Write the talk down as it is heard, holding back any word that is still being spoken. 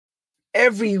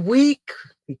Every week,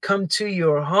 we come to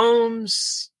your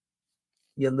homes,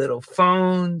 your little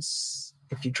phones,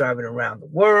 if you're driving around the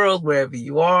world, wherever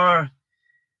you are,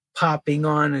 popping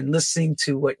on and listening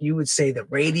to what you would say the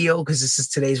radio, because this is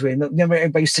today's radio. Remember,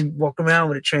 everybody used to walk around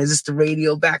with a transistor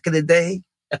radio back in the day?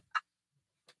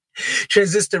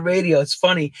 Transistor radio, it's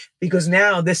funny, because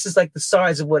now this is like the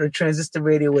size of what a transistor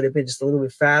radio would have been, just a little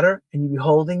bit fatter, and you'd be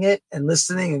holding it and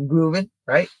listening and grooving,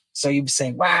 right? So you'd be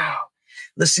saying, wow,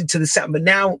 listening to the sound. But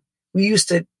now we used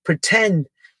to pretend,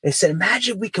 they said,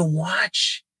 imagine we can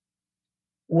watch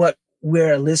what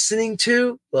we're listening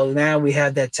to. Well, now we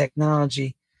have that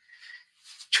technology.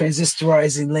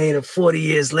 Transistorizing later, 40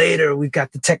 years later, we've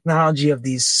got the technology of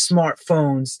these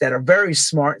smartphones that are very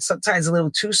smart, sometimes a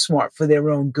little too smart for their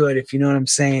own good, if you know what I'm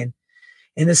saying.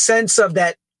 In the sense of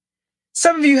that,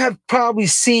 some of you have probably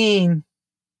seen,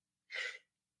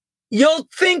 you'll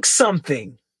think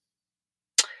something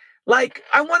like,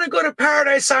 I want to go to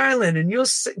Paradise Island, and you'll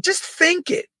just think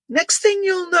it. Next thing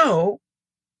you'll know,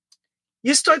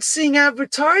 you start seeing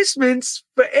advertisements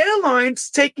for airlines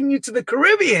taking you to the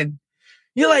Caribbean.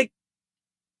 You're like,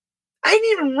 I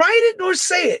didn't even write it nor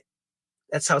say it.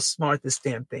 That's how smart this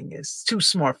damn thing is. It's too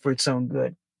smart for its own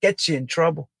good. Gets you in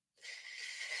trouble.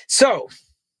 So,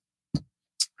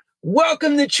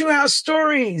 welcome to True House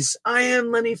Stories. I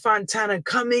am Lenny Fontana,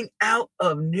 coming out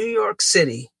of New York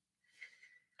City.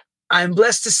 I'm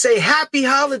blessed to say happy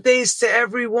holidays to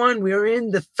everyone. We are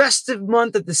in the festive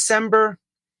month of December,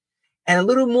 and a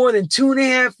little more than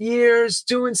 2.5 years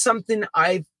doing something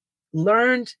I've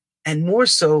learned and more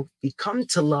so become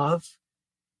to love,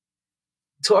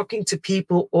 talking to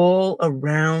people all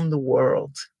around the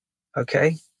world.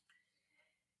 Okay.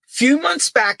 Few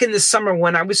months back in the summer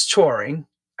when I was touring,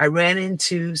 I ran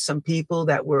into some people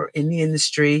that were in the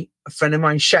industry. A friend of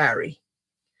mine, Shari,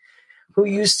 who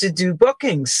used to do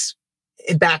bookings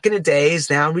back in the day, is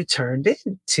now returned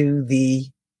into the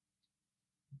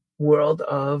world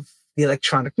of the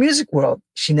electronic music world.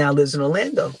 She now lives in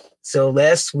Orlando. So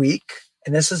last week,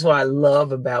 and this is what I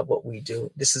love about what we do.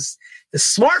 This is the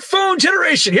smartphone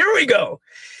generation. Here we go.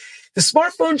 The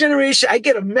smartphone generation, I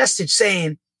get a message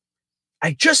saying,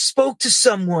 I just spoke to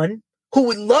someone who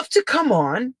would love to come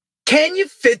on. Can you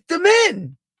fit them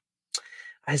in?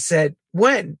 I said,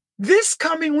 when? This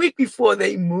coming week before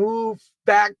they move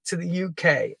back to the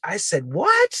UK. I said,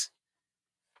 what?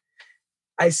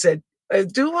 I said,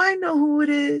 do I know who it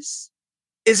is?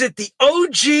 Is it the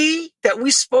OG that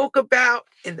we spoke about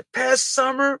in the past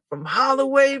summer from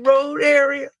Holloway Road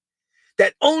area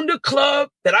that owned a club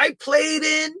that I played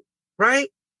in,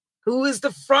 right? Who is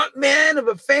the front man of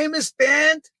a famous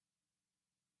band?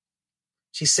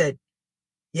 She said,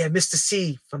 yeah,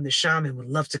 Mr.C from the Shaman would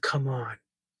love to come on.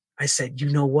 I said,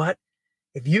 you know what?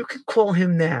 If you can call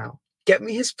him now, get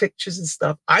me his pictures and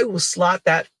stuff, I will slot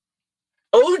that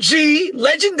OG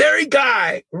legendary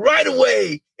guy right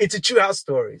away into True House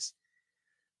Stories.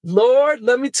 Lord,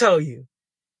 let me tell you,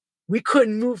 we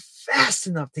couldn't move fast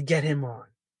enough to get him on.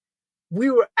 We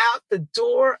were out the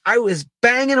door. I was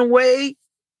banging away.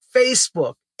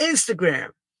 Facebook, Instagram,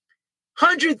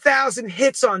 100,000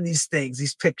 hits on these things,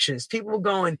 these pictures. People were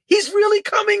going, he's really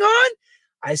coming on?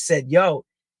 I said, yo,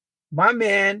 my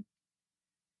man,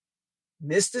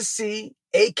 Mr.C,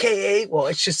 a.k.a., well,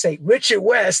 I should say Richard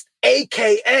West,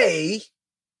 a.k.a.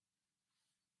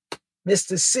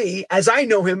 Mr.C, as I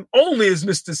know him only as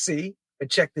Mr.C. But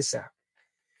check this out.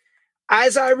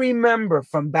 As I remember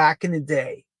from back in the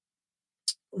day,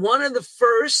 one of the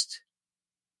first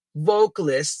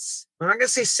vocalists, I'm not going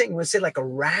to say singer, I'm going to say like a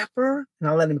rapper, and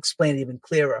I'll let him explain it even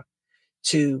clearer,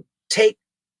 to take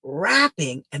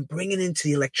rapping and bring it into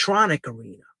the electronic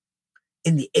arena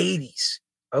in the 80s,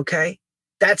 okay?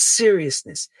 That's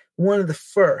seriousness. One of the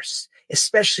first,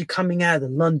 especially coming out of the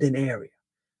London area,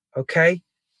 okay?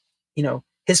 You know,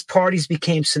 his parties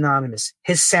became synonymous.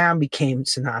 His sound became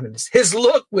synonymous. His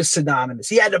look was synonymous.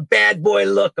 He had a bad boy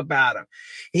look about him.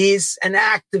 He's an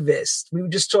activist. We were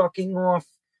just talking off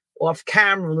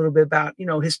camera a little bit about, you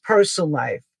know, his personal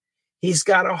life. He's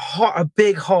got a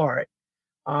big heart.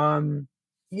 You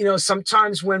know,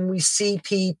 sometimes when we see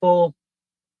people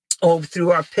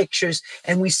through our pictures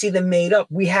and we see them made up,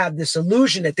 we have this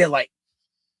illusion that they're like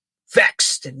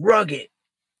vexed and rugged.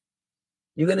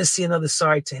 You're going to see another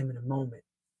side to him in a moment.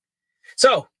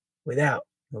 So, without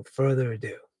no further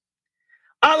ado,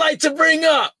 I'd like to bring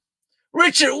up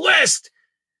Richard West,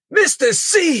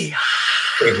 Mr.C.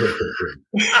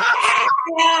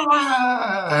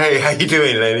 Hey, how you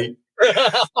doing, Lenny?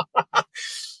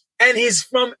 And he's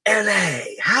from LA.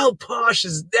 How posh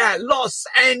is that? Los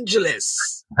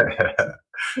Angeles.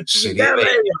 City LA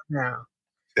now.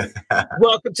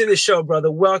 Welcome to the show,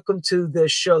 brother. Welcome to the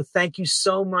show. Thank you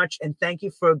so much, and thank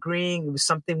you for agreeing. It was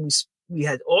something we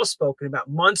had all spoken about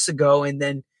months ago, and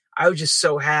then I was just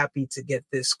so happy to get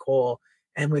this call.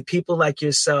 And with people like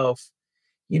yourself,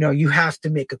 you have to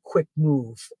make a quick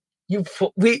move.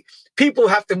 People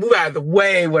have to move out of the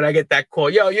way when I get that call.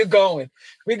 Yo, you're going.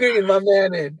 We're bringing my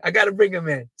man in. I got to bring him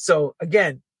in. So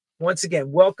once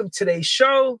again, welcome to today's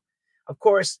show. Of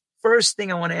course, first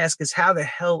thing I want to ask is, how the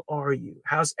hell are you?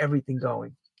 How's everything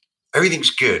going? Everything's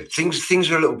good.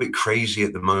 Things are a little bit crazy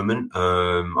at the moment.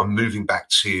 I'm moving back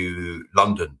to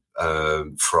London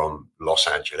from Los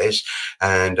Angeles,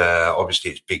 and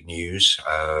obviously it's big news.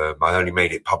 I only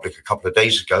made it public a couple of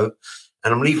days ago,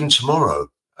 and I'm leaving tomorrow.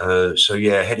 So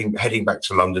yeah, heading back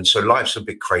to London. So life's a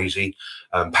bit crazy,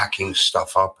 packing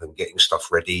stuff up and getting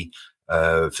stuff ready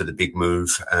for the big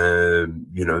move.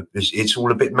 It's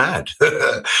all a bit mad.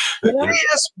 Can I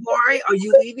ask, why are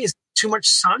you leaving? Is it too much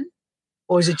sun?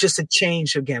 Or is it just a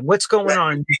change again? What's going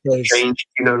on these days? Change,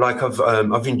 like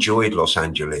I've enjoyed Los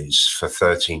Angeles for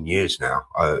 13 years now.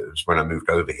 It was when I moved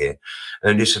over here,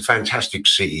 and it's a fantastic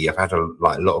city. I've had a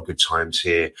lot of good times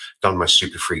here. Done my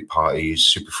Super Freak parties,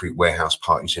 Super Freak warehouse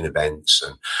parties and events,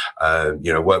 and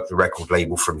worked the record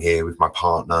label from here with my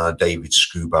partner David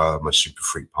Scuba, my Super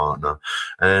Freak partner,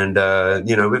 and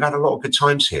we've had a lot of good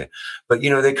times here. But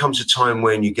there comes a time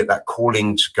when you get that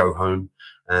calling to go home.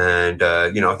 And, I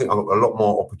think I've got a lot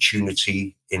more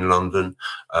opportunity in London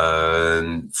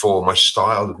for my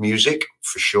style of music,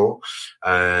 for sure.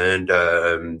 And,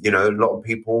 a lot of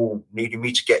people needing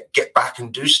me to get back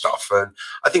and do stuff. And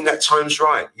I think that time's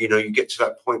right. You get to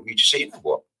that point where you just say, you know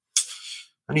what?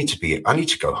 I need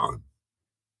to go home.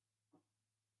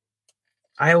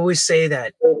 I always say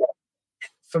that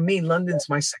for me, London's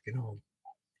my second home.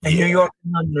 And New York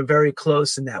and London are very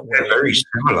close in that way. They're very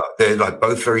similar. They're like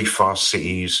both very fast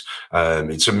cities.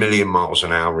 It's 1 million miles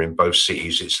an hour in both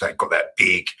cities. It's got that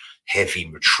big, heavy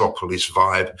metropolis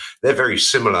vibe. They're very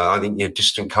similar. I think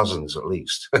distant cousins at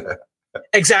least.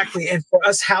 Exactly. And for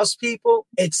us house people,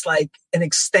 it's like an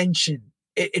extension.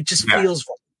 It just feels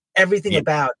everything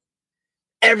about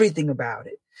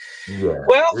it. Yeah.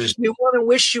 Well, we want to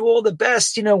wish you all the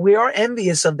best. We are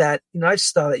envious of that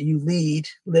lifestyle that you lead,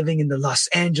 living in the Los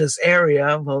Angeles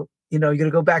area. Well, you're going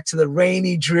to go back to the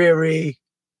rainy, dreary,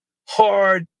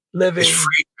 hard living. It's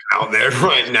freezing out there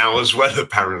right now as well.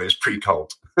 Apparently, it's pretty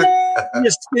cold.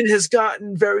 Your skin has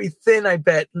gotten very thin, I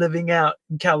bet, living out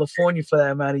in California for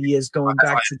that amount of years, going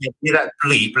back to that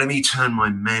bleep. Let me turn my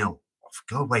mail off.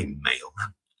 Go away, mail.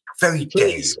 Very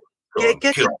gay.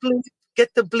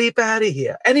 Get the bleep out of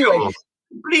here. Anyway,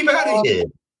 bleep out of here.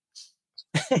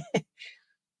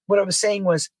 What I was saying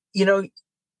was,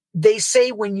 they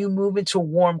say when you move into a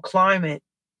warm climate,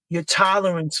 your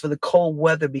tolerance for the cold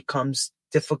weather becomes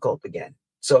difficult again.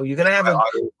 So you're gonna have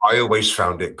I always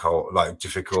found it cold,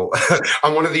 difficult.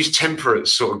 I'm one of these temperate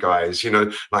sort of guys.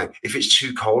 Like if it's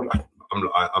too cold,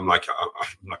 I'm like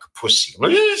a pussy.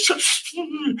 And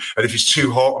if it's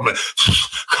too hot, I'm like,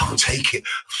 can't take it.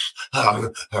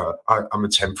 I'm a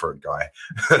temperate guy.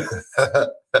 I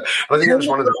think that's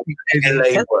one of the things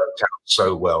LA worked out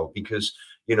so well, because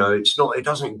it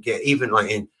doesn't get even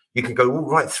you can go all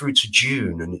right through to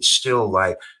June and it's still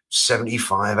like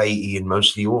 75, 80 and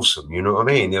mostly awesome. You know what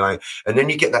I mean? And then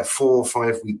you get that 4 or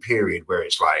 5 week period where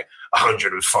it's like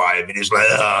 105 and it's like,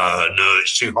 oh no,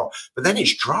 it's too hot. But then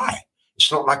it's dry.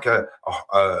 It's not like a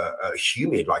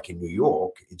humid like in New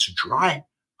York. It's a dry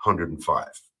 105.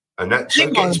 And that's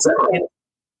Hang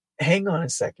on a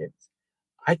second.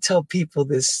 I tell people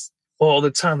this all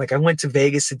the time. Like I went to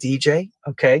Vegas to DJ,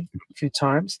 a few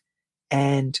times,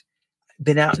 and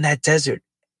been out in that desert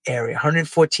area,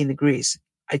 114 degrees.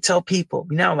 I tell people,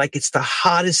 it's the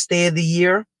hottest day of the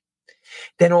year.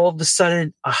 Then all of a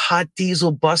sudden, a hot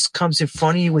diesel bus comes in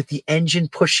front of you with the engine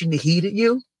pushing the heat at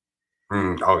you.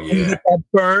 Oh, yeah. And you get that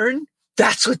burn.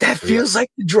 That's what that feels like,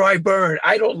 the dry burn.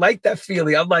 I don't like that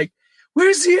feeling. I'm like,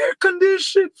 where's the air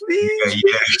condition, please?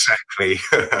 Yeah, exactly.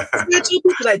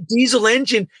 That diesel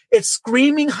engine, it's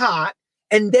screaming hot,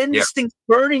 and then this thing's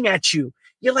burning at you.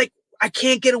 You're like, I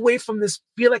can't get away from this.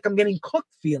 Feel like I'm getting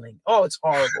cooked feeling. Oh, it's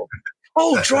horrible.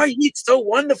 Oh, dry heat's so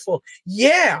wonderful.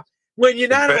 Yeah. When you're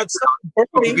not outside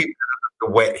burning. The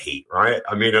wet heat, right?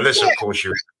 I mean, unless, of course,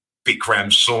 you're Bikram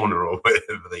sauna or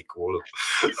whatever they call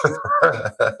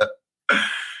it.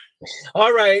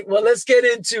 All right. Well, let's get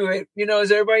into it.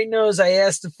 As everybody knows, I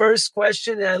asked the first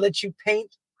question and I let you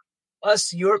paint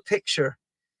us your picture.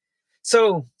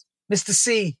 So, Mr.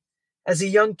 C, as a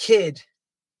young kid,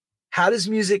 how does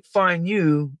music find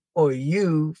you, or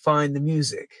you find the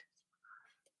music?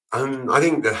 I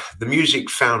think the music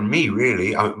found me,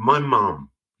 really. My mum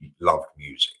loved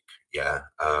music. Yeah.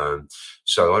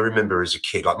 So I remember as a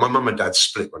kid, like my mum and dad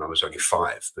split when I was only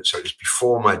 5, but so it was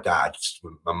before my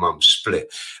mum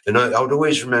split. And I would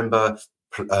always remember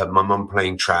my mum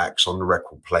playing tracks on the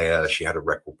record player. She had a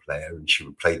record player and she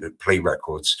would play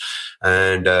records.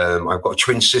 And I've got a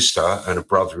twin sister and a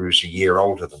brother who's a year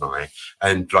older than I.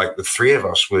 And like the three of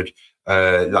us would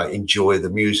like enjoy the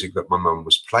music that my mum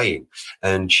was playing.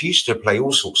 And she used to play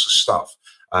all sorts of stuff.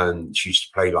 And she used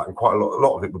to play like, and quite a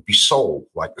lot of it would be soul,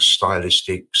 like the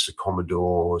Stylistics, the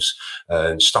Commodores,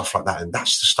 and stuff like that. And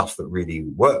that's the stuff that really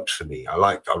worked for me.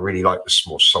 I really like the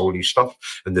more soul-y stuff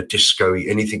and the disco,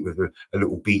 anything with a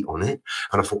little beat on it.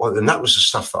 And I thought, well, and that was the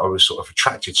stuff that I was sort of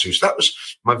attracted to. So that was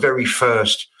my very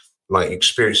first like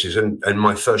experiences and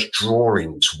my first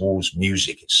drawing towards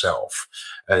music itself.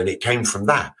 And it came from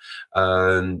that.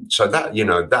 So that,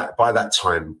 that by that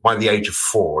time, by the age of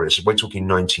 4, we're talking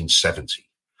 1970.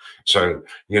 So,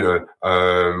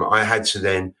 I had to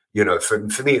then,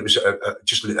 for me, it was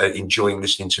just enjoying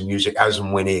listening to music as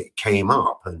and when it came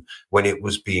up and when it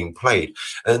was being played.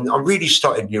 And I really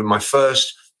started, the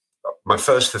first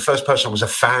person I was a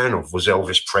fan of was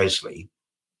Elvis Presley.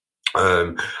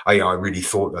 I really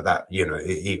thought that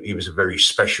he was a very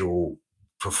special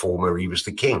performer. He was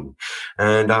the king.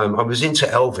 And I was into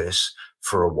Elvis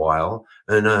for a while.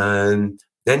 And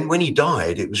then when he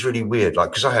died, it was really weird,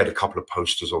 like, because I had a couple of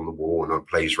posters on the wall and I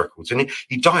played his records. And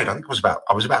he died, I think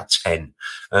I was about 10.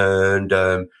 And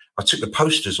I took the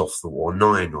posters off the wall,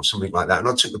 9 or something like that. And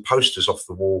I took the posters off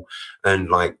the wall and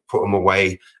like put them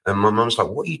away. And my mum's like,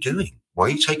 what are you doing? Why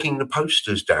are you taking the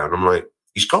posters down? I'm like,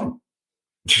 he's gone.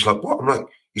 And she's like, what? I'm like,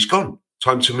 he's gone.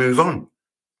 Time to move on.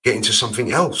 Get into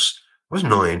something else. I was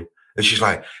 9. And she's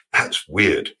like, that's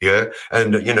weird. Yeah.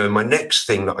 And, my next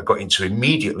thing that I got into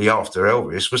immediately after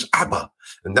Elvis was ABBA.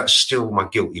 And that's still my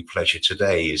guilty pleasure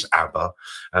today is ABBA.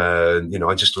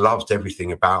 I just loved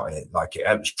everything about it. Like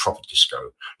it was proper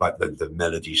disco, like the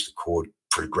melodies, the chord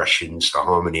progressions, the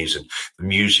harmonies, and the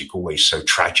music always so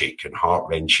tragic and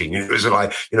heart-wrenching. It was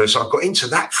like, so I got into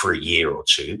that for a year or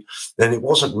two. Then it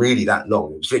wasn't really that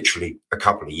long. It was literally a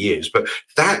couple of years. But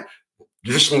that,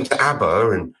 listening to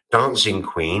ABBA and Dancing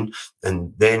Queen,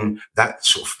 and then that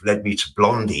sort of led me to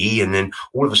Blondie, and then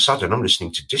all of a sudden I'm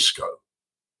listening to disco.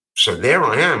 So there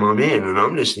I am, I'm in, and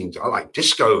I'm listening to, I like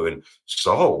disco and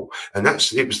soul. And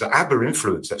it was the ABBA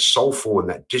influence, that soulful and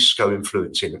that disco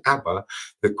influence in ABBA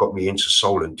that got me into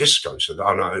soul and disco. So that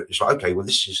I know, it's like, okay, well,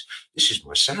 this is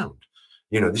my sound.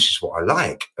 This is what I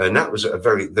like. And that was at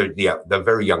the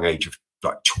very young age of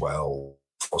like 12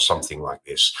 or something like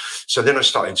this. So then I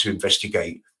started to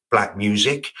investigate black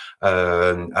music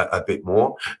a bit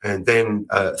more. And then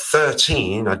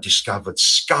 13, I discovered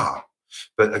ska.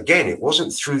 But again, it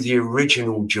wasn't through the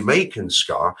original Jamaican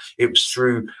ska. It was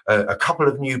through a couple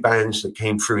of new bands that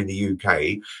came through in the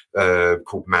UK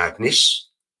called Madness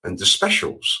and The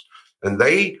Specials. And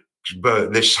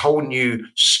this whole new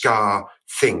ska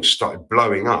thing started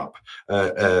blowing up.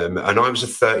 And I was a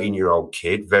 13-year-old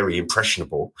kid, very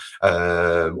impressionable,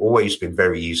 always been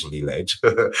very easily led.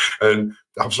 And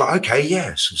I was like, okay,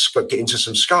 yes, let's get into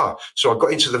some ska. So I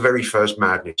got into the very first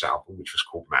Madness album, which was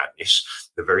called Madness,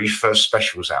 the very first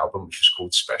Specials album, which was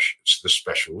called The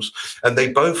Specials. And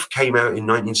they both came out in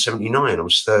 1979. I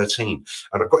was 13.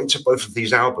 And I got into both of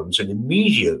these albums and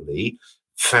immediately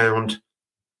found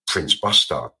Prince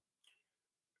Buster,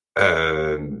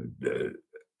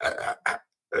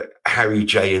 Harry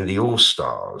J and the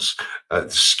All-Stars, the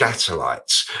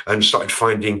Scatterlights, and started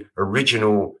finding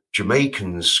original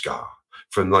Jamaican ska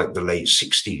from like the late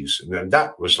 60s. And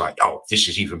that was like, oh, this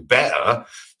is even better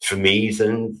for me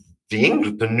than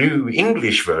the new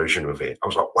English version of it. I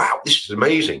was like, wow, this is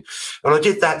amazing. And I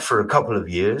did that for a couple of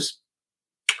years.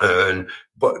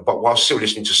 But while still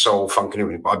listening to soul, funk, and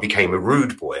everything, I became a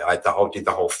rude boy. I did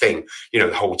the whole thing,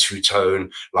 the whole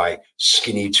two-tone, like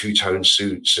skinny two-tone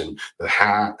suits and the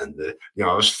hat and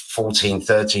I was 14,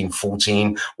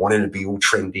 wanting to be all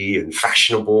trendy and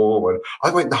fashionable. And I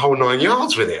went the whole 9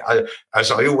 yards with it, as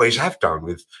I always have done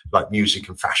with like music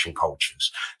and fashion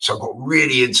cultures. So I got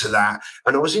really into that,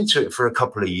 and I was into it for a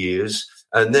couple of years.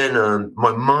 And then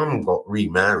my mum got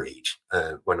remarried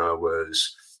when I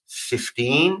was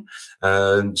 15.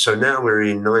 So now we're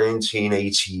in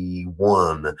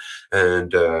 1981,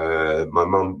 and my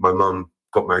mum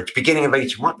got married beginning of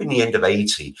 80, might have been the end of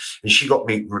 80, and she got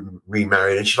me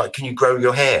remarried, and she's like, can you grow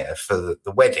your hair for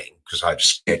the wedding? Because I was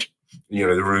scared the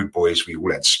Rude Boys, we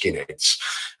all had skinheads.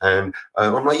 And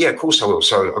I'm like, yeah, of course I will.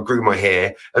 So I grew my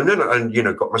hair and then,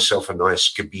 got myself a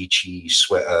nice Gabici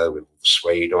sweater with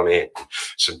suede on it,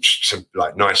 some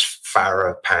like nice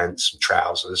Farah pants and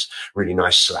trousers, really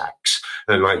nice slacks,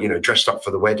 and dressed up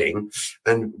for the wedding.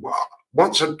 And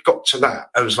once I got to that,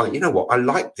 I was like, you know what? I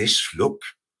like this look,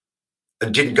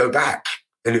 and didn't go back.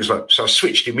 And it was like, so I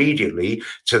switched immediately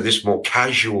to this more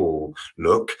casual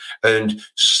look and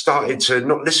started to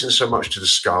not listen so much to the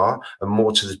ska and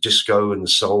more to the disco and the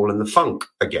soul and the funk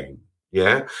again.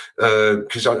 Yeah.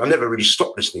 Because I never really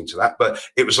stopped listening to that, but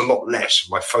it was a lot less.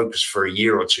 My focus for a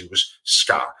year or two was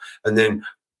ska. And then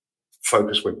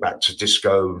focus went back to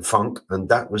disco and funk, and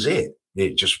that was it.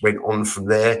 It just went on from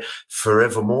there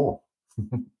forevermore.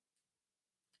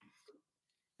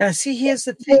 Now, see, here's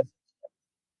the thing.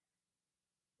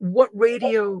 What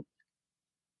radio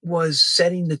was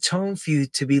setting the tone for you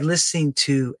to be listening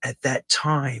to at that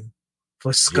time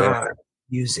for ska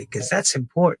music? Because that's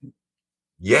important.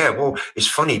 Yeah, well, it's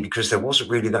funny because there wasn't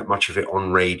really that much of it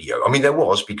on radio. I mean, there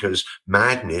was, because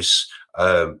Madness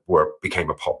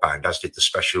became a pop band, as did the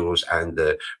Specials and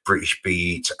the British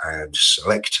Beat and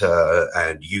Selector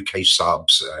and UK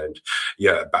Subs and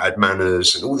Bad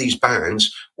Manners, and all these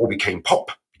bands all became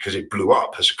pop, because it blew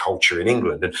up as a culture in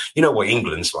England. And you know what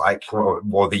England's like, or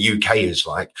the UK is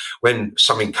like, when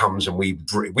something comes and we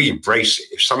embrace it.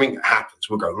 If something happens,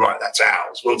 we'll go, right, that's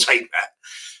ours, we'll take that.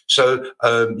 So,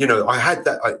 I had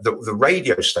that, the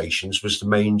radio stations was the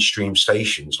mainstream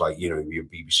stations, like, your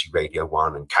BBC Radio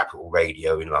 1 and Capital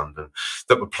Radio in London,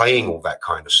 that were playing all that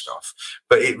kind of stuff.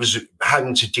 But it was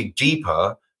having to dig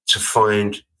deeper to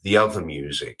find the other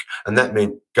music. And that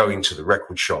meant going to the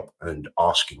record shop and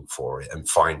asking for it and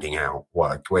finding out,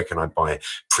 where can I buy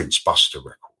Prince Buster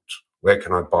records? Where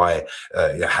can I buy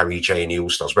Harry J and the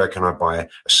All-Stars? Where can I buy a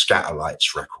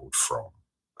Scatterlights record from?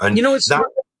 And it's that...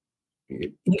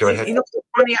 Go ahead. It's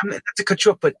funny, I'm not to cut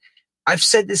you off, but I've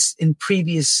said this in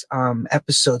previous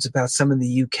episodes about some of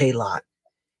the UK lot.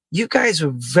 You guys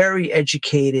were very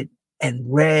educated and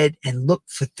read and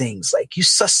looked for things. Like, you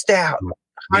sussed out.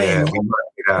 Yeah,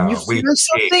 you found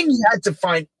something, you had to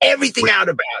find everything out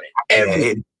about it.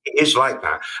 Everything. It is like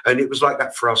that. And it was like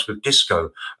that for us with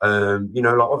disco.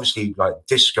 Obviously,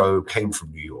 disco came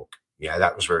from New York. Yeah,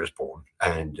 that was where it was born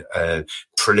and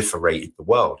proliferated the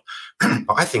world.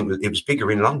 But I think that it was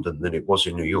bigger in London than it was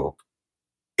in New York.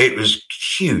 It was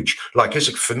huge. Like,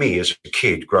 for me, as a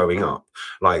kid growing up,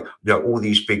 all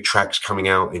these big tracks coming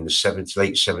out in the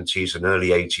late 70s and early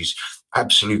 80s,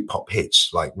 absolute pop hits,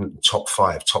 like top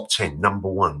 5, top 10, number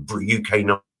 1, UK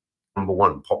number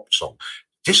 1 pop song.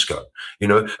 Disco,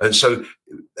 and so,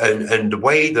 and the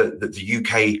way that the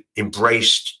UK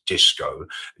embraced disco,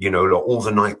 all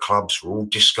the nightclubs were all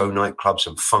disco nightclubs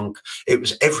and funk. It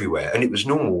was everywhere, and it was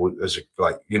normal as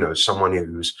someone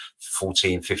who was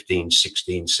 14, 15,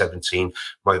 16, 17.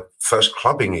 My first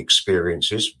clubbing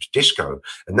experiences was disco,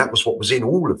 and that was what was in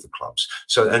all of the clubs.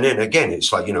 So, and then again,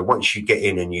 it's like, once you get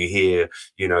in and you hear,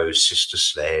 Sister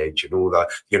Sledge and all the,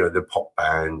 the pop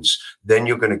bands, then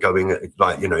you're going to go in,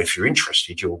 if you're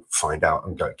interested, you'll find out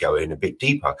and go in a bit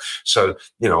deeper. So,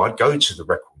 I'd go to the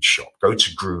record shop, go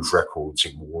to Groove Records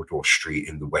in Wardour Street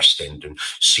in the West End and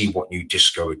see what new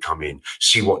disco had come in,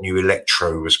 see what new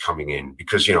electro was coming in,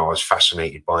 because, I was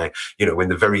fascinated by, when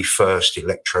the very first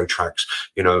electro tracks,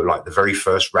 like the very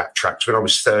first rap tracks, when I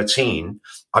was 13,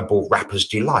 I bought Rapper's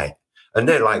Delight. And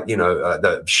they're like,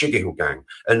 the Sugar Hill Gang.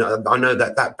 And I know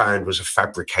that band was a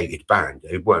fabricated band.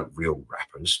 They weren't real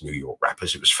rappers, New York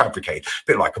rappers. It was fabricated, a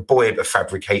bit like a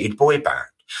fabricated boy band.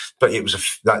 But it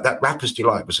was that Rapper's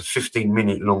Delight was a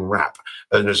 15-minute long rap.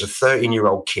 And as a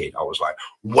 13-year-old kid, I was like,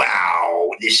 wow,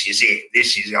 this is it.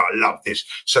 I love this.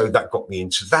 So that got me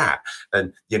into that.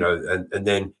 And, and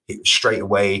then straight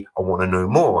away, I want to know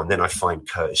more. And then I find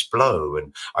Curtis Blow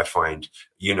and I find,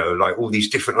 all these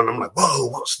different, and I'm like, whoa,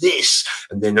 what's this?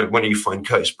 And then when you find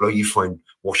Curtis Blow, you find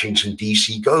Washington,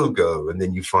 D.C. Go-Go. And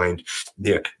then you find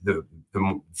the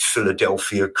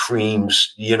Philadelphia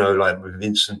Creams, like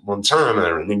Vincent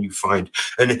Montana. And then you find,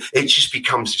 and it just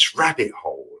becomes this rabbit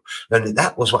hole. And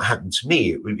that was what happened to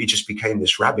me. It just became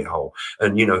this rabbit hole.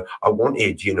 And, I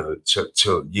wanted,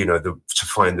 to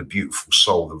find the beautiful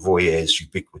soul, the voyeur's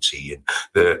ubiquity.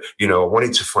 And I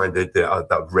wanted to find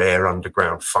the rare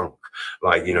underground funk,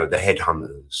 like, the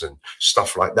Headhunters and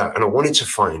stuff like that. And I wanted to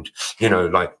find,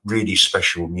 really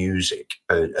special music,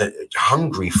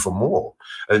 hungry for more.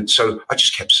 And so I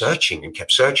just kept searching.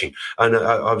 And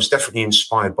I was definitely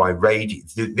inspired by radio.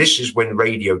 This is when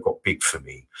radio got big for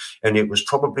me. And it was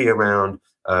probably around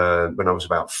when I was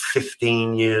about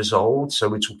 15 years old. So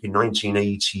we're talking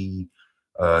 1980.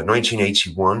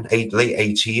 1981, late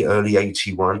 80, early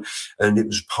 81. And it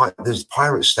was there's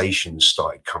pirate stations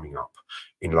started coming up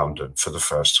in London for the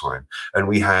first time. And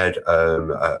we had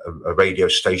a radio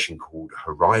station called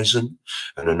Horizon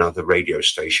and another radio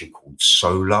station called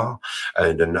Solar.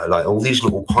 And like all these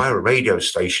little pirate radio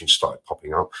stations started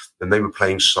popping up, and they were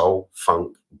playing soul,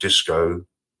 funk, disco,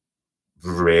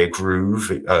 rare groove,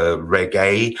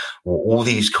 reggae, all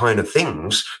these kind of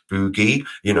things, boogie,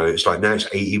 it's like now it's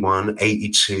 81,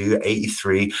 82,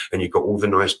 83, and you've got all the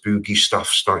nice boogie stuff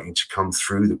starting to come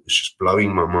through that was just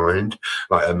blowing my mind,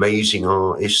 like amazing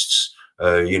artists,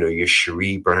 your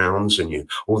Cherie Browns and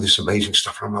all this amazing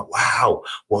stuff. And I'm like, wow,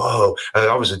 whoa.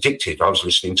 I was addicted. I was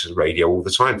listening to the radio all the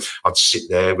time. I'd sit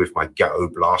there with my ghetto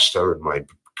blaster and my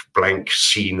blank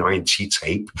C90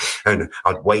 tape, and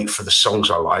I'd wait for the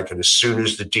songs I like, and as soon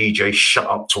as the DJ shut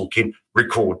up talking,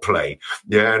 record play.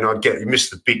 Yeah, and I'd miss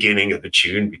the beginning of the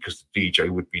tune because the DJ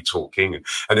would be talking,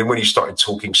 and then when he started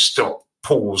talking, stop,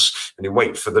 pause, and then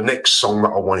wait for the next song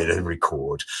that I wanted to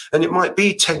record. And it might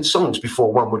be 10 songs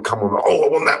before one would come on. Oh, I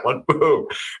want that one.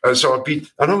 So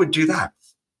I would do that.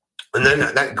 And then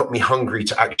that got me hungry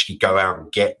to actually go out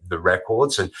and get the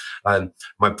records. And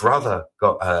my brother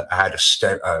had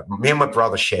me and my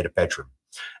brother shared a bedroom.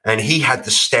 And he had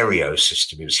the stereo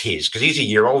system. It was his, because he's a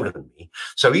year older than me.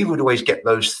 So he would always get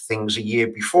those things a year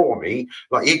before me.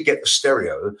 Like, he'd get the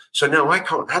stereo. So now I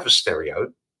can't have a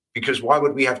stereo, because why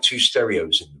would we have two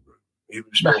stereos in the room? It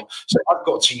was right. So I've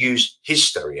got to use his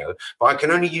stereo, but I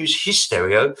can only use his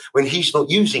stereo when he's not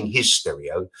using his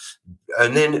stereo.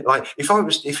 And then, like,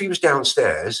 if he was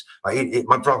downstairs, like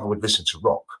my brother would listen to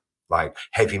rock, like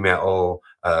heavy metal,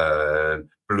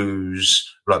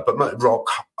 blues, like, but rock.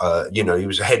 He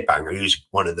was a headbanger. He was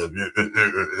one of the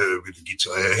with the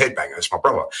guitar headbanger. That's my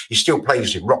brother. He still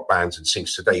plays in rock bands and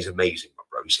sings today. He's amazing.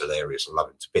 He's hilarious. I love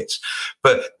him to bits.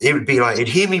 But it would be like, he'd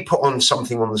hear me put on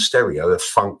something on the stereo, a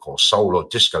funk or soul or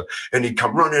disco, and he'd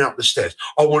come running up the stairs.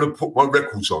 I want to put my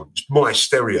records on. It's my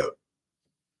stereo.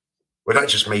 Well, that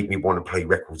just made me want to play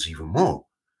records even more.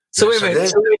 So wait a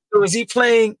minute. So is he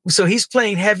playing? So he's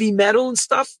playing heavy metal and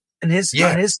stuff, and yeah.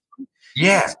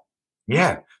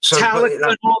 So Metallica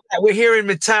and all that. We're hearing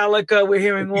Metallica. We're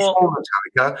hearing all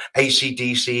Metallica,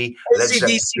 AC/DC, Led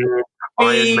Zeppelin,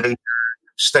 Iron Maiden,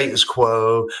 Status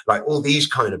Quo, like all these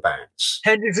kind of bands.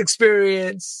 Hendrix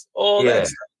Experience, all that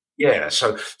stuff. Yeah.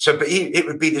 So, but it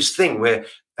would be this thing where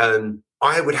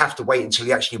I would have to wait until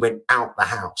he actually went out the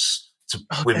house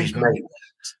with his mate,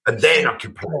 and then I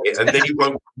could play it. And then he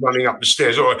won't come running up the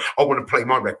stairs. Oh, I want to play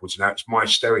my records now. It's my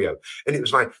stereo. And it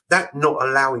was like that. Not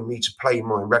allowing me to play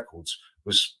my records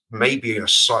was maybe a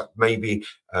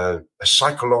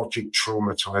psychological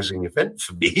traumatizing event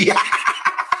for me.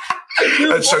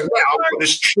 And so now I've got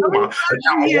this trauma, and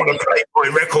now I want to play my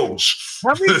records.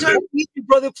 How many times did your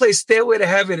brother play Stairway to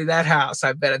Heaven in that house?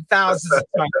 I bet thousands of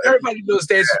times. Everybody knows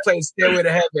days to play Stairway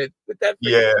to Heaven.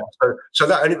 So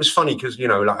that, and it was funny because,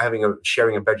 like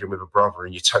sharing a bedroom with a brother,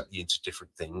 and you're totally into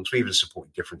different things. We even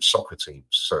supported different soccer teams.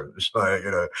 So it was like,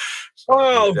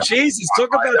 Jesus. Talk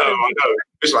about I know.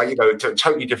 It's like,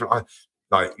 totally different.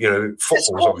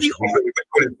 Football is obviously, we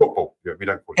call it football. We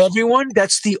don't call it everyone, football.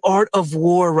 That's the art of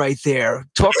war right there.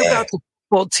 Talk about the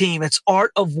football team. It's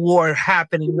art of war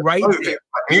happening right there.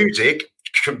 Music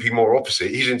couldn't be more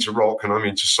opposite. He's into rock and I'm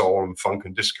into soul and funk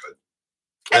and disco.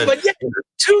 And, but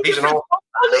he's an old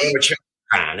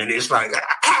fan, and it's like,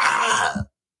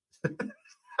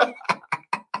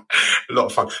 a lot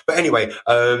of fun. But anyway,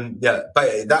 but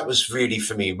that was really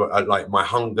for me, like my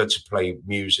hunger to play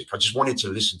music. I just wanted to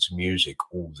listen to music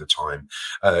all the time,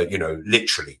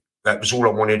 literally. That was all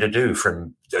I wanted to do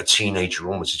from a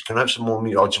teenager onwards. Can I have some more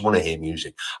music? I just want to hear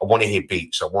music. I want to hear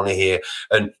beats. I want to hear,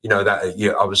 and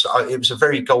it was a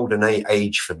very golden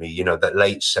age for me. That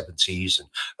late 70s and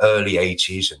early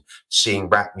 80s, and seeing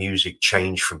rap music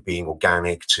change from being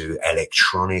organic to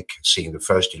electronic. Seeing the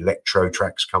first electro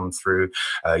tracks come through.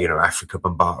 Africa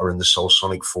Bambaataa and the Soul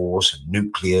Sonic Force and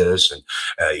Nucleus and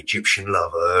Egyptian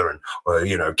Lover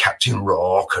and Captain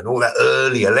Rock and all that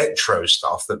early electro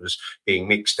stuff that was being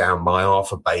mixed down by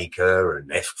Arthur Baker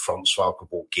and F. Francois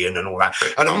Kevorkian and all that.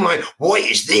 And I'm like, what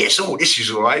is this? Oh, this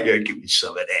is all right. Yeah, give me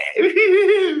some of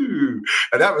that.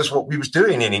 And that was what we was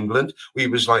doing in England. We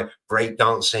was like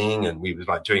breakdancing, and we was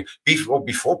like doing before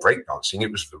breakdancing.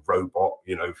 It was the robot,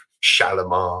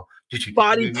 Shalimar.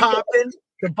 Body popping.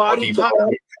 The body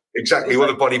popping. Exactly,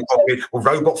 the body popping. Well,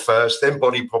 robot first, then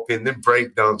body popping, then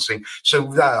break dancing. So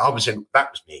that was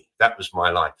me. That was my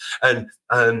life. And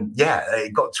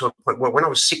it got to a point where when I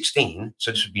was 16,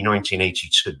 so this would be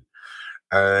 1982.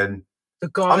 The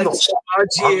God's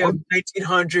year,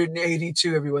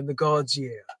 1982. Everyone, the God's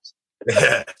year.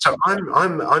 Yeah. So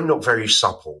I'm not very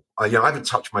supple. I haven't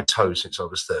touched my toes since I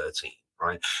was 13.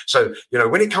 Right. So,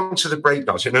 when it comes to the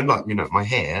breakdancing, and like, my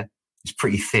hair is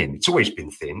pretty thin. It's always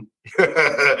been thin.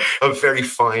 Of very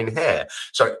fine hair.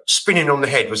 So spinning on the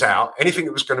head was out. Anything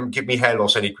that was going to give me hair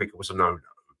loss any quicker was a no-no.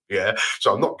 Yeah.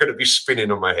 So I'm not going to be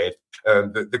spinning on my head.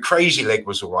 The crazy leg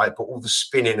was all right, but all the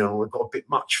spinning and all, it got a bit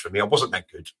much for me. I wasn't that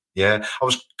good. Yeah. I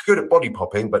was good at body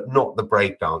popping, but not the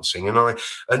break dancing.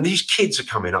 And these kids are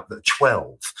coming up at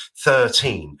 12,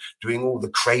 13, doing all the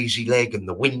crazy leg and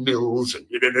the windmills and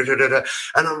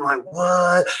and I'm like,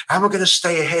 what? How am I going to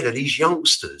stay ahead of these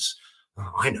youngsters?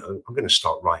 Oh, I know. I'm going to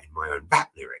start writing my own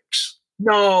rap lyrics.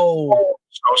 No.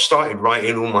 So I started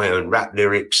writing all my own rap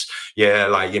lyrics. Yeah,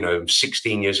 like,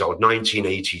 16 years old,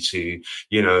 1982,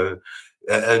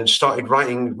 and started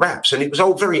writing raps. And it was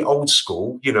very old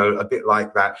school, a bit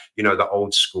like that, the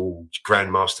old school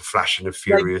Grandmaster Flash and the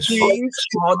Furious. Like these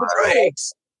are the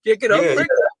breaks. Pick it up, break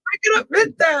it up,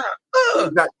 hit down.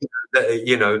 Exactly.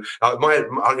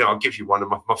 I'll give you one of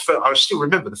my first. I still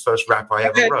remember the first rap I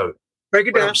ever wrote. Break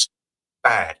it down.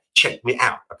 Bad. Check me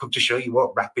out. I come to show you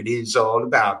what rapping is all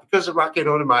about. Because I'm rocking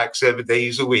on the mic 7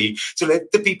 days a week to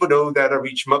let the people know that I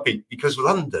reach my peak. Because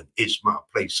London is my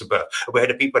place of birth, where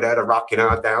the people that are rocking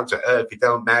are down to earth. It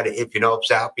don't matter if you're north,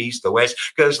 south, east, or west.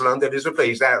 Because London is a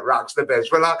place that rocks the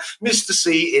best. Well, I'm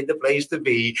Mr.C in the place to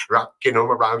be, rocking on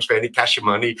my rhymes, spending cash and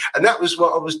money, and that was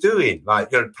what I was doing.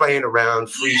 Like, playing around,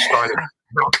 freestyling.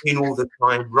 Rocking all the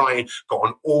time, writing, got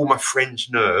on all my friends'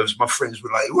 nerves. My friends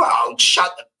were like, "Wow, shut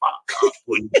the fuck up!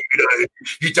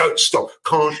 You don't stop.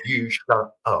 Can't you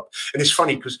shut up?" And it's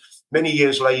funny because many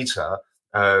years later,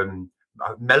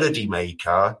 Melody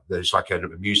Maker, there's like a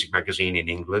music magazine in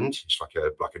England. It's like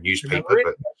a newspaper,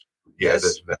 but yeah, yes.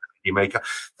 The Melody Maker.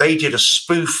 They did a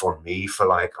spoof on me for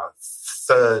like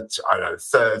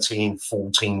 13,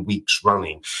 14 weeks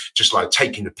running, just like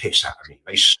taking the piss out of me.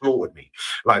 They slaughtered me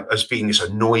like as being this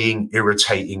annoying,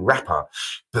 irritating rapper.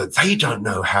 But they don't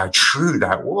know how true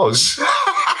that was.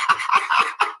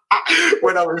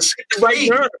 When I was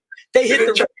 16, right, they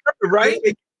hit the right.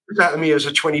 They out of me as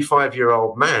a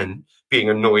 25-year-old man being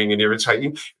annoying and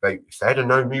irritating. If they'd have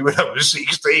known me when I was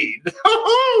 16.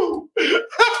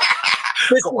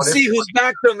 Mr.C who's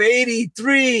back from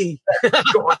 83.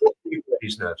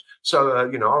 His nerves. So, I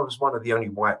was one of the only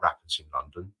white rappers in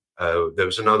London. There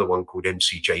was another one called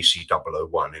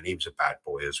MCJC001, and he was a bad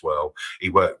boy as well. He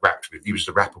was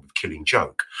the rapper with Killing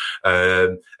Joke.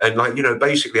 And like,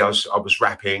 basically I was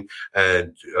rapping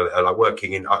and like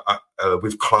working in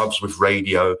with clubs, with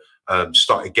radio,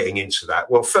 started getting into that.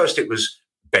 Well, first it was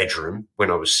bedroom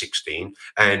when I was 16.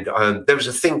 And there was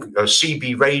a thing,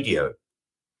 CB radio.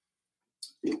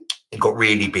 It got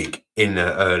really big in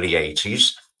the early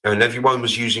 80s. And everyone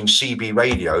was using CB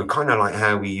radio, kind of like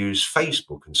how we use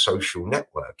Facebook and social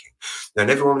networking. And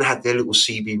everyone had their little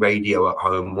CB radio at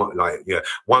home.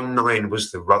 19 was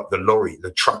the lorry,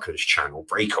 the truckers channel,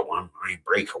 breaker 19,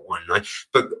 breaker 19.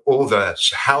 But all the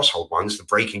household ones, the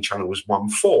breaking channel was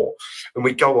 14. And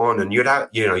we'd go on, and you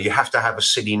have to have a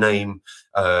silly name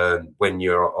when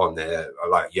you're on there.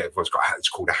 Everyone's got, it's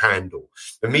called a handle.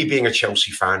 And me being a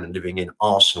Chelsea fan and living in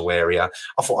Arsenal area,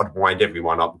 I thought I'd wind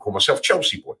everyone up and call myself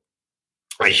Chelsea Boy.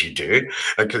 As you do,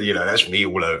 because that's me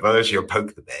all over. As you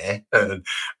poke the bear, and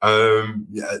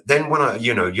then when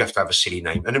you have to have a silly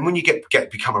name, and then when you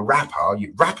become a rapper,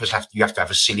 you have to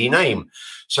have a silly name.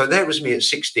 So there was me at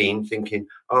 16, thinking,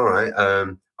 all right,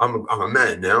 I'm a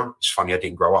man now. It's funny, I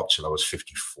didn't grow up till I was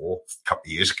 54 a couple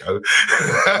of years ago.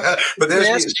 But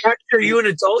there's are you an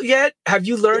adult yet? Have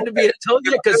you learned to be an adult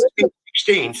yet? Because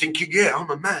 16, thinking, yeah, I'm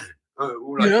a man.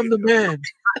 I'm the man.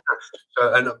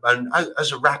 So, and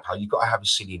as a rapper, you've got to have a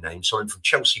silly name. So I went from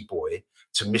Chelsea Boy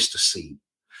to Mr.C.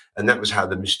 And that was how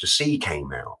the Mr.C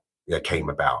came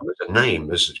about as a name,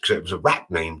 because it was a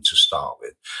rap name to start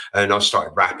with. And I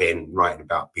started rapping, writing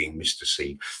about being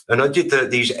Mr.C. And I did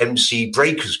these MC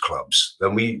breakers clubs.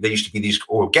 And there used to be these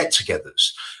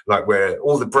get-togethers, like where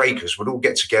all the breakers would all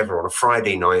get together on a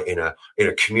Friday night in a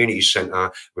community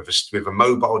centre with a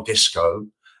mobile disco.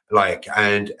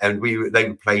 And they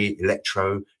would play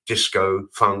electro, disco,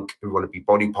 funk. We want to be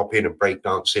body popping and break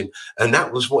dancing. And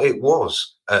that was what it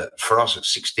was for us at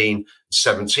 16,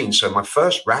 17. So my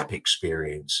first rap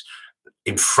experience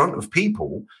in front of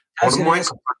people on a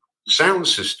microphone sound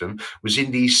system was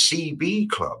in these CB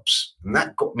clubs. And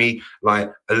that got me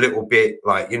like a little bit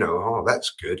like, oh,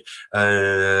 that's good.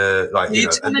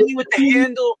 You're telling me with the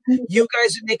handle, you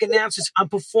guys would make announcements, I'm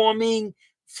performing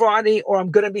Friday or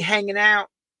I'm going to be hanging out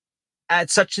at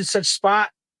such and such spot?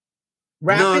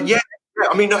 Rapping? No, yeah.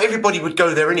 I mean, not everybody would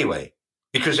go there anyway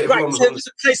because everyone was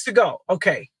a place to go.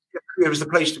 Okay. It was the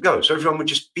place to go. So everyone would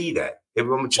just be there.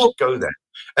 Everyone would just go there.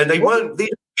 And they weren't, these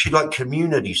actually like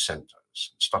community centers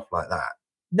and stuff like that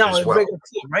No, as a well. regular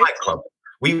club, right? Nightclub.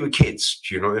 We were kids,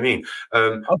 do you know what I mean?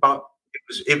 Okay. But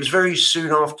it was very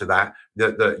soon after that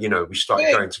we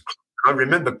started going to clubs. I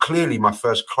remember clearly my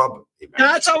first club event.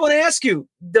 Now, that's all I want to ask you.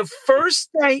 The first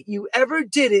night you ever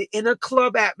did it in a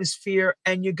club atmosphere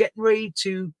and you're getting ready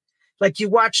to, like you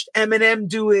watched Eminem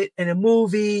do it in a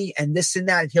movie and this and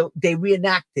that, they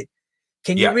reenact it.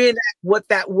 Can you reenact what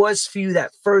that was for you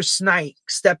that first night,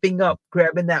 stepping up,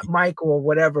 grabbing that mic or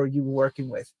whatever you were working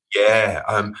with? Yeah,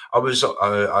 I was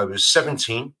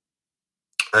 17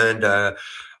 and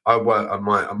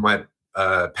my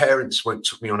parents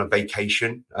took me on a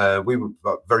vacation. We were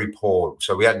very poor,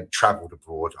 so we hadn't travelled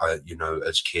abroad.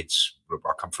 As kids, I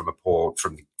come from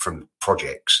from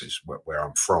projects is where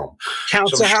I'm from.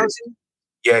 Council housing.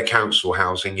 Yeah, council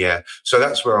housing. Yeah, so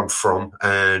that's where I'm from,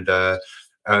 and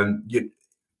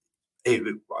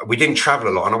we didn't travel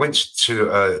a lot. And I went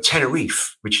to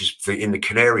Tenerife, which is in the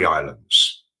Canary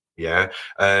Islands. Yeah.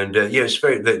 And it's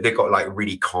they've got like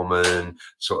really common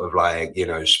sort of like,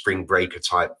 spring breaker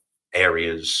type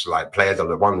areas, like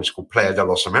one was called Playa de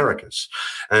los Americas.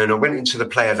 And I went into the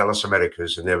Playa de los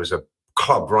Americas and there was a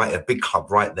big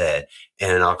club right there.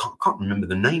 And I can't remember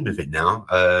the name of it now.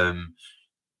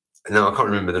 No, I can't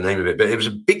remember the name of it, but it was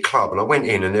a big club. And I went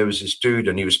in and there was this dude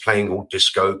and he was playing all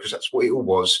disco because that's what it all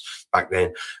was back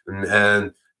then.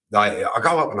 And I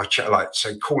go up and I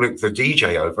call it the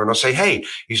DJ over and I say, hey,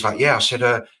 he's like, yeah. I said,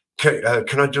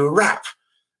 can I do a rap?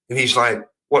 And he's like,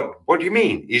 what do you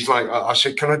mean? He's like, I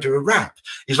said, can I do a rap?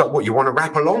 He's like, what, you want to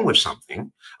rap along with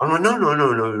something? I'm like, no,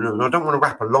 I don't want to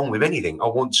rap along with anything.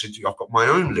 I've got my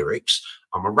own lyrics.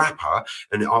 I'm a rapper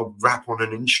and I'll rap on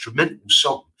an instrumental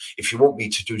song if you want me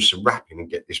to do some rapping and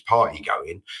get this party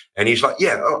going. And he's like,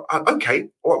 yeah, okay.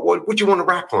 What do you want to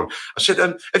rap on? I said,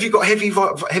 have you got Heavy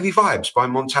Vibes by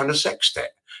Montana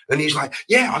Sextet? And he's like,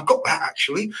 yeah, I got that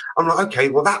actually. I'm like, okay,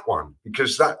 well, that one,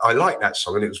 because I like that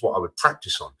song and it was what I would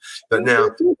practice on. But now,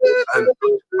 I'm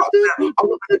not an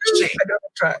MC.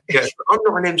 Yeah, I'm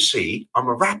not an MC. I'm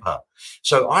a rapper.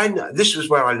 So this was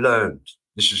where I learned.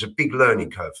 This was a big learning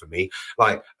curve for me.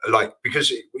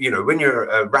 Because, when you're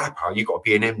a rapper, you've got to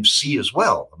be an MC as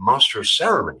well, a master of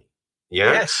ceremony.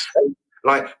 Yeah. Yes.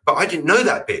 But I didn't know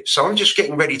that bit. So I'm just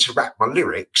getting ready to rap my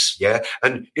lyrics. Yeah.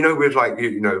 And, with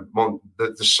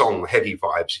the song Heavy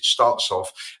Vibes, it starts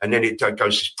off and then it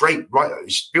goes this break, right?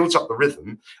 It builds up the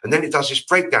rhythm and then it does this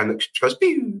breakdown that goes,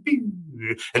 pew, pew,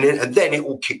 and then it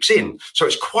all kicks in. So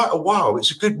it's quite a while.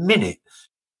 It's a good minute.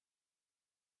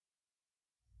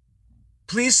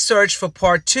 Please search for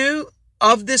part 2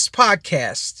 of this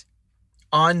podcast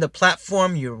on the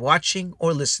platform you're watching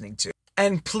or listening to.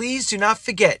 And please do not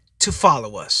forget to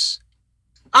follow us.